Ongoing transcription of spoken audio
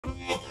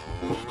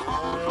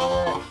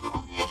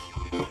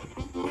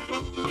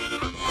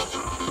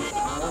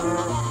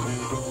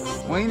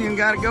We ain't even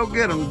got to go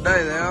get them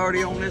today. They're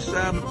already on this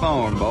side of the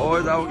farm,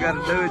 boys. All we got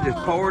to do is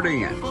just pour it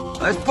in.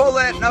 Let's pull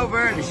that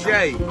over in the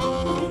shade.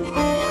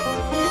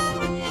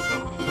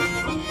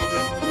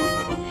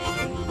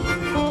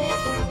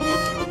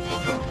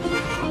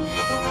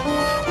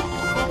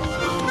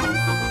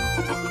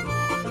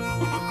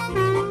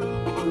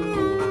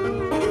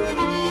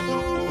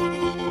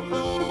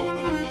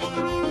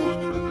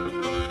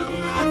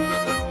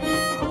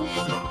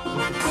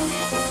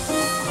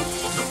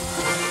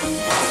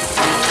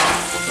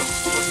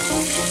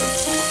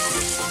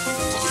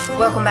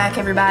 Welcome back,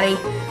 everybody.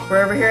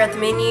 We're over here at the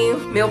menu,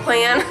 meal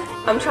plan.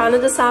 I'm trying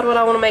to decide what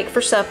I want to make for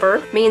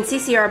supper. Me and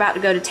Cece are about to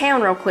go to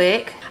town real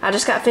quick. I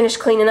just got finished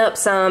cleaning up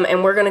some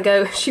and we're gonna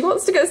go, she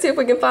wants to go see if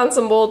we can find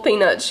some boiled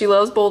peanuts. She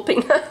loves boiled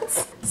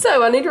peanuts.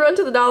 So I need to run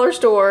to the dollar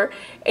store,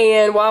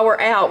 and while we're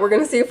out, we're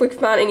gonna see if we can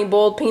find any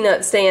boiled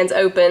peanut stands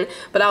open.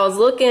 But I was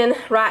looking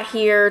right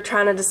here,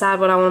 trying to decide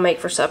what I want to make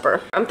for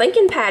supper. I'm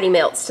thinking patty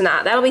melts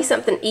tonight. That'll be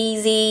something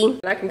easy.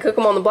 I can cook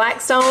them on the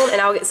Blackstone,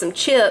 and I'll get some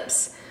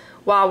chips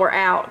while we're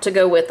out to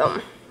go with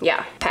them.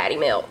 Yeah, patty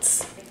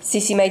melts.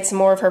 Cece made some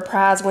more of her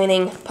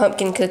prize-winning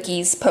pumpkin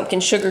cookies, pumpkin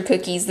sugar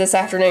cookies this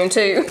afternoon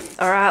too.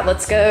 All right,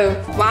 let's go.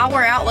 While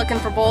we're out looking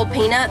for boiled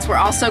peanuts, we're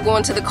also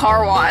going to the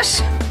car wash.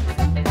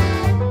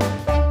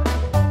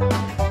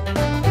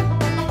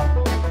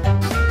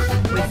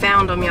 We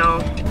found them,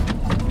 y'all.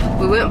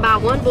 We went and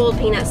bought one boiled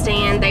peanut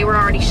stand. They were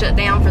already shut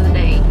down for the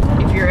day.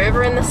 If you're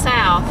ever in the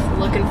South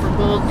looking for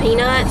boiled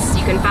peanuts,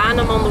 you can find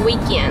them on the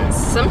weekends.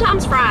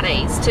 Sometimes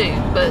Fridays too,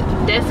 but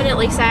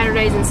definitely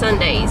Saturdays and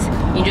Sundays.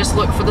 You just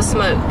look for the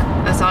smoke.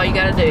 That's all you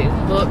gotta do.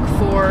 Look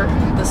for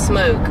the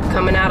smoke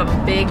coming out of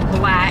a big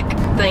black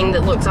thing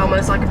that looks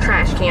almost like a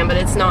trash can, but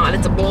it's not.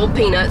 It's a boiled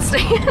peanut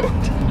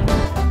stand.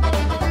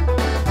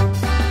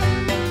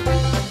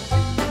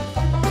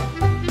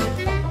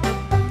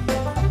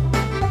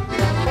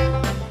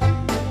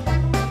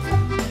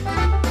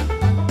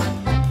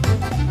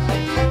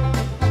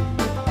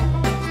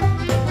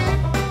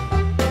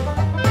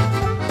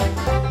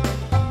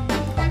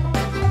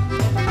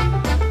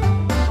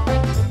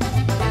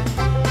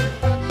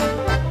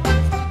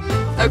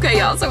 Okay,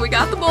 y'all, so we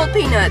got the boiled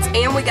peanuts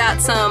and we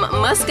got some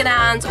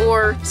muscadines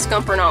or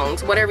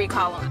scumpernongs, whatever you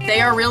call them. They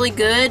are really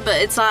good,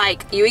 but it's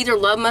like you either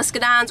love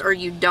muscadines or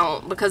you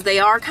don't, because they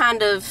are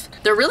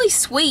they're really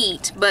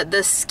sweet, but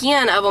the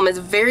skin of them is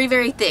very,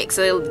 very thick.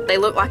 So they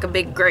look like a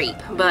big grape,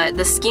 but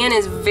the skin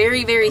is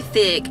very, very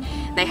thick.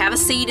 They have a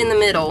seed in the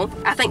middle.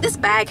 I think this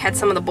bag had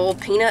some of the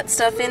boiled peanut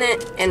stuff in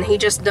it, and he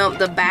just dumped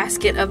the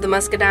basket of the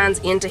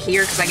muscadines into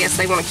here because I guess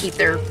they want to keep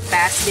their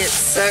baskets.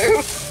 So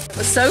it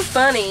was so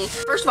funny.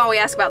 First of all, we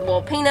asked about the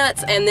boiled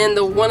peanuts, and then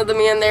one of the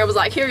men there was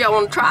like, here, y'all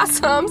want to try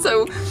some?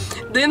 So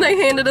then they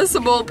handed us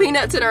some boiled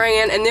peanuts in our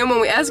hand, and then when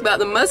we asked about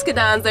the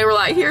muscadines, they were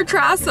like, here,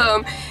 try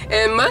some.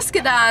 And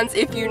muscadines,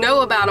 if you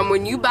know about them,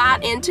 when you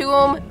bite into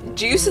them,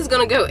 juice is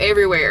gonna go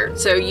everywhere.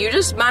 So you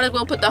just might as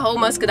well put the whole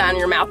muscadine in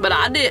your mouth, but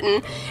I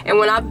didn't. And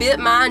when I bit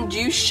mine,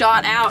 juice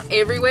shot out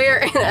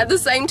everywhere, and at the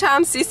same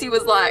time, Cece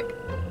was like,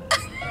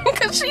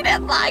 because she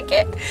didn't like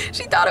it.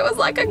 She thought it was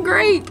like a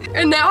grape.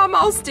 And now I'm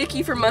all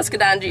sticky from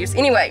muscadine juice.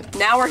 Anyway,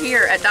 now we're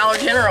here at Dollar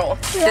General.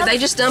 Yep. Did they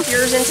just dump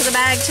yours into the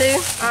bag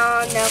too?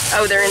 No.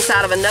 Oh, they're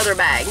inside of another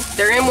bag.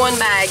 They're in one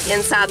bag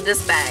inside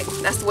this bag.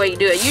 That's the way you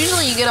do it.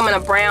 Usually you get them in a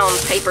brown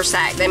paper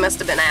sack. They must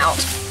have been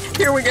out.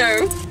 Here we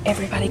go.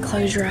 Everybody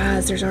close your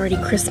eyes. There's already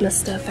Christmas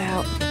stuff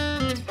out.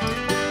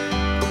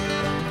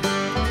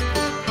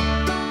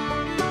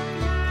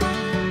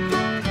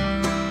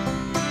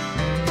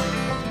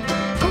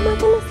 Oh my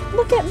goodness,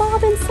 look at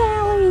Bob and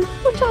Sally.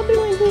 What y'all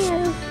doing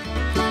here?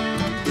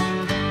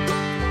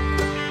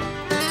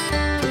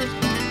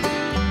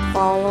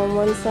 Fall on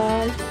one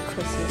side,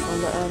 Christmas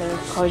on the other.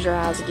 Close your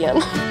eyes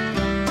again.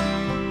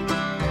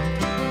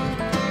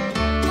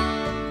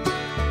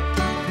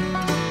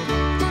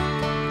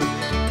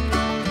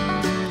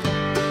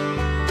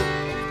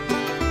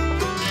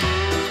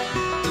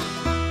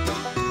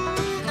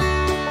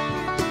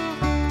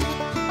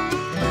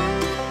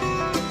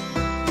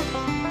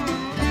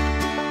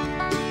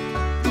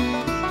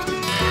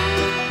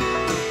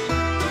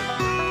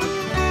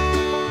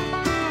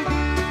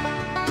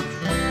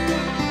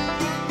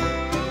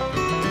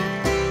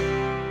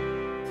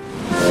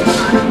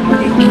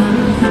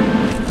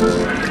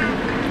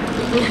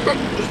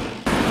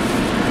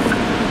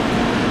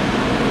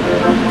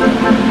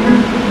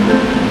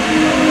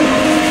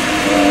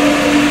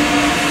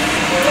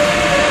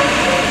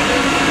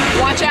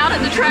 Watch out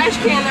at the trash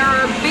can, there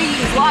are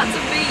bees, lots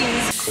of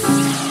bees.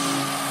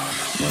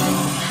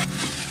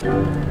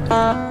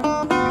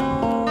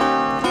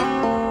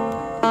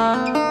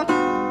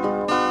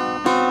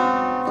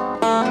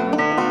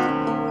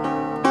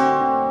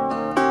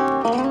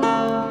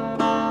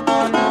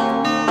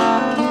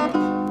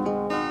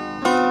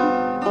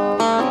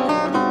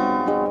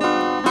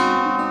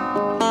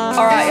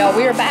 Alright, y'all,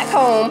 we are back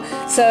home.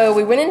 So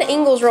we went into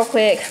Ingles real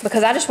quick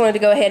because I just wanted to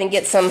go ahead and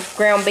get some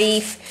ground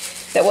beef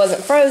that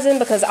wasn't frozen,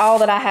 because all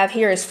that I have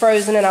here is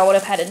frozen and I would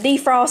have had to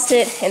defrost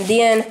it. And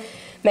then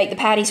make the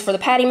patties for the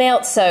patty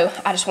melts, so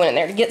I just went in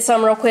there to get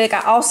some real quick.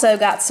 I also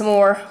got some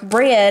more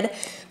bread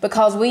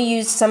because we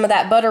used some of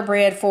that butter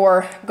bread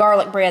for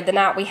garlic bread the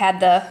night we had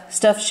the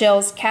stuffed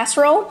shells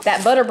casserole.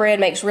 That butter bread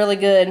makes really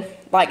good,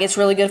 like it's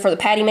really good for the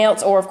patty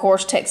melts, or of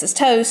course Texas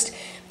toast.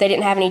 They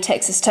didn't have any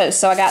Texas toast,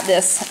 so I got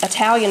this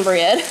Italian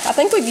bread. I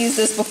think we've used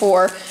this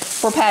before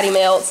for patty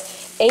melts.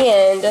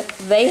 And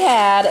they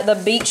had the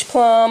Beach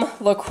Plum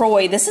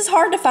LaCroix. This is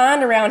hard to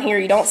find around here.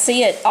 You don't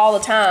see it all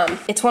the time.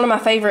 It's one of my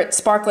favorite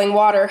sparkling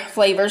water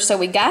flavors, so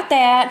we got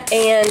that.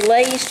 And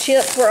Lay's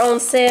chips were on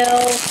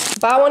sale.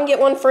 Buy one, get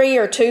one free,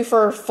 or 2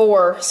 for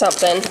 $4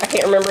 something. I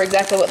can't remember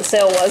exactly what the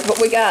sale was,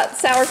 but we got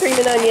sour cream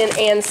and onion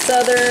and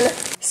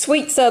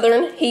sweet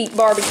Southern heat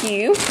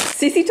barbecue.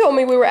 Cece told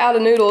me we were out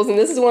of noodles, and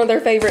this is one of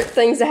their favorite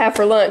things to have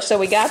for lunch, so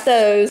we got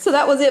those. So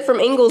that was it from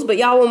Ingles, but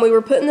y'all, when we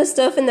were putting the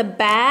stuff in the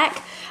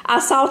back, I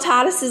saw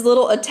Titus's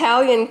little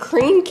Italian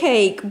cream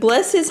cake.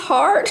 Bless his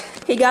heart.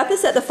 He got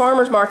this at the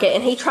farmer's market,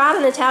 and he tried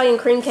an Italian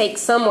cream cake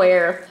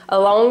somewhere a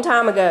long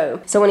time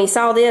ago. So when he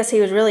saw this, he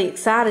was really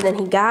excited, and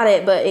he got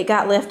it, but it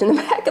got left in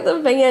the back of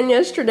the van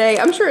yesterday.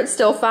 I'm sure it's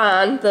still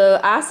fine. The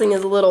icing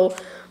is a little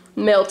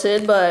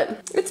melted,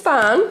 but it's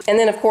fine. And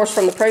then of course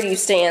from the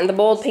produce stand, the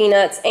boiled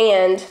peanuts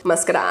and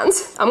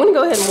muscadines. I'm gonna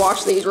go ahead and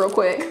wash these real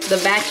quick. The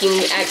vacuum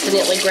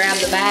accidentally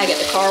grabbed the bag at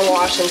the car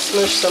wash and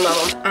smushed some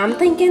of them. I'm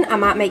thinking I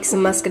might make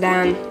some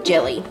muscadine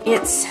jelly.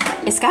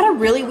 It's got a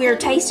really weird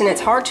taste and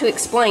it's hard to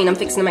explain. I'm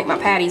fixing to make my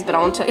patties, but I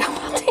want to tell you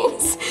about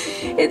these.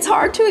 It's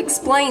hard to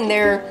explain.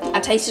 I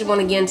tasted one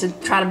again to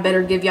try to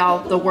better give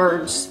y'all the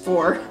words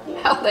for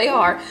how they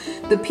are.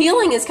 The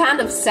peeling is kind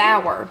of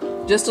sour,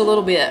 just a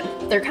little bit.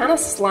 They're kind of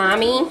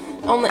slimy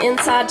on the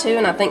inside too,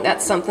 and I think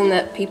that's something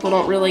that people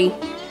don't really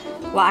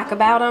like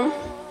about them.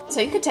 So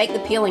you could take the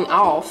peeling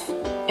off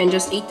and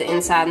just eat the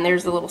inside, and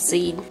there's the little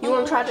seed. You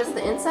want to try just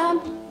the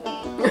inside?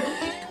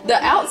 The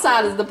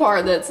outside is the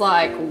part that's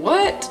like,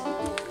 what?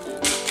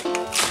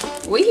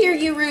 We hear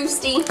you,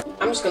 Roosty.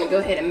 I'm just gonna go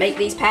ahead and make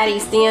these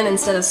patties thin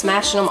instead of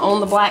smashing them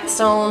on the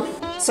Blackstone.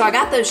 So I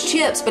got those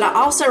chips, but I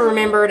also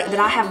remembered that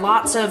I have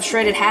lots of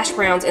shredded hash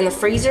browns in the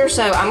freezer,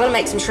 so I'm gonna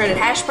make some shredded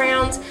hash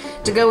browns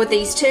to go with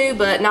these too,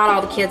 but not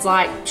all the kids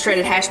like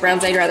shredded hash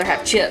browns. They'd rather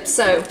have chips,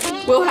 so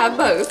we'll have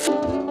both.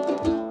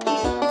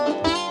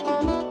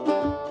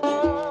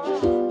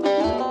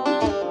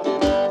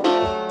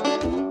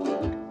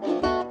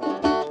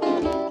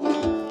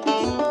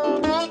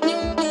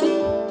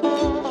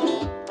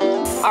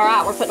 All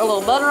right, we're putting a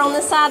little butter on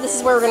this side. This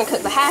is where we're gonna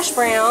cook the hash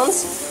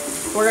browns.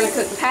 We're gonna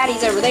cook the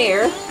patties over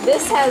there.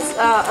 This has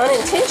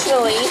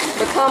unintentionally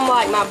become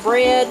like my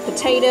bread,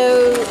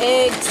 potato,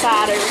 egg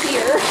side over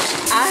here.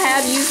 I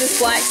have used this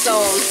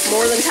Blackstone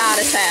more than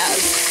Titus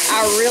has.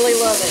 I really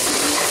love it.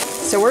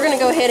 So we're gonna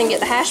go ahead and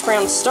get the hash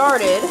browns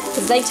started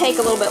because they take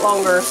a little bit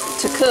longer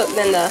to cook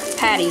than the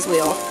patties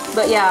will.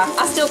 But yeah,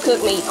 I still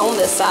cook meat on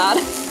this side.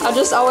 I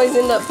just always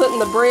end up putting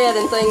the bread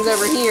and things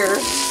over here,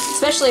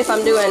 especially if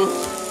I'm doing,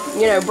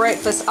 you know,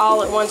 breakfast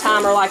all at one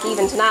time, or like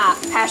even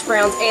tonight, hash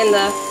browns and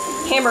the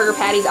hamburger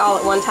patties all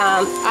at one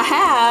time. I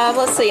have,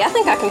 let's see, I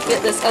think I can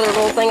fit this other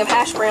little thing of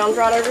hash browns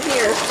right over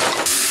here.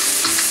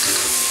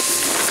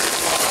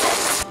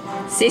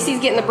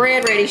 Sissy's getting the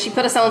bread ready. She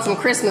put us on some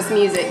Christmas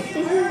music.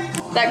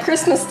 That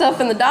Christmas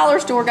stuff in the dollar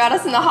store got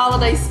us in the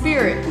holiday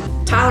spirit.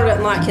 Tyler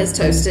doesn't like his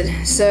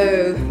toasted,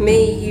 so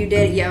me, you,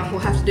 Daddy, yeah, we'll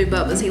have to do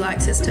Bubba's. He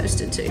likes his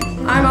toasted too.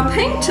 I'm a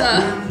painter.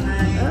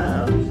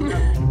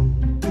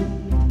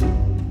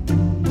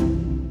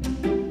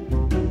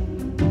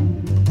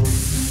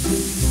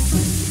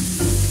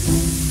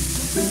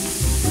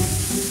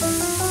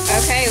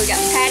 Okay, we got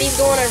the patties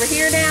going over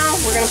here now.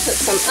 We're gonna put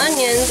some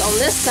onions on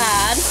this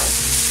side,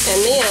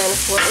 and then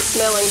what was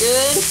smelling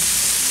good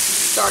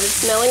started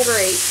smelling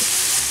great.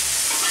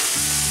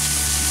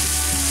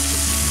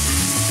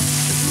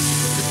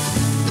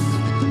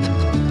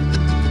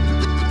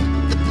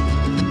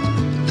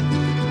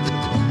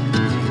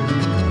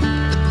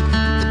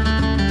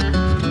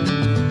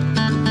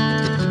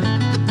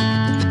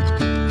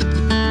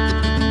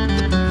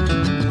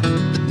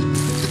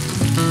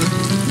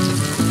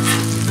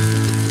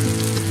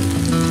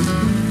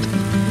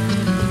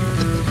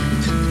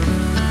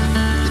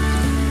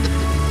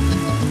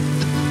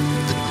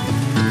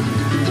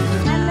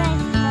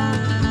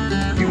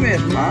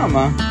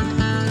 Mama.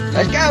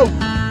 Let's go.